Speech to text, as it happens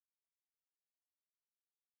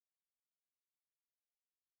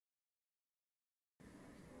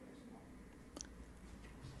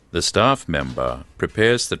The staff member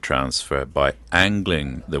prepares the transfer by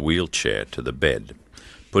angling the wheelchair to the bed,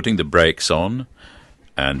 putting the brakes on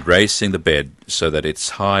and raising the bed so that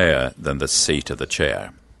it's higher than the seat of the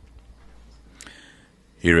chair.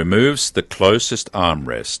 He removes the closest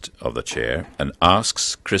armrest of the chair and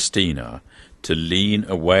asks Christina to lean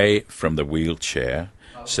away from the wheelchair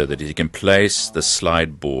so that he can place the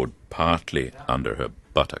slide board partly under her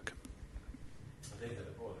buttock.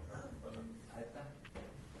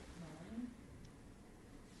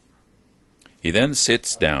 He then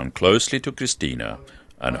sits down closely to Christina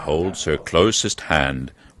and holds her closest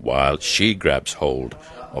hand while she grabs hold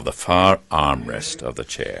of the far armrest of the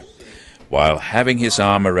chair. While having his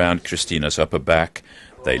arm around Christina's upper back,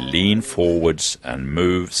 they lean forwards and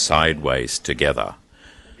move sideways together.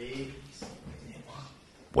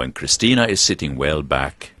 When Christina is sitting well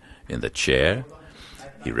back in the chair,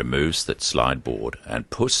 he removes that slide board and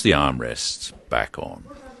puts the armrests back on.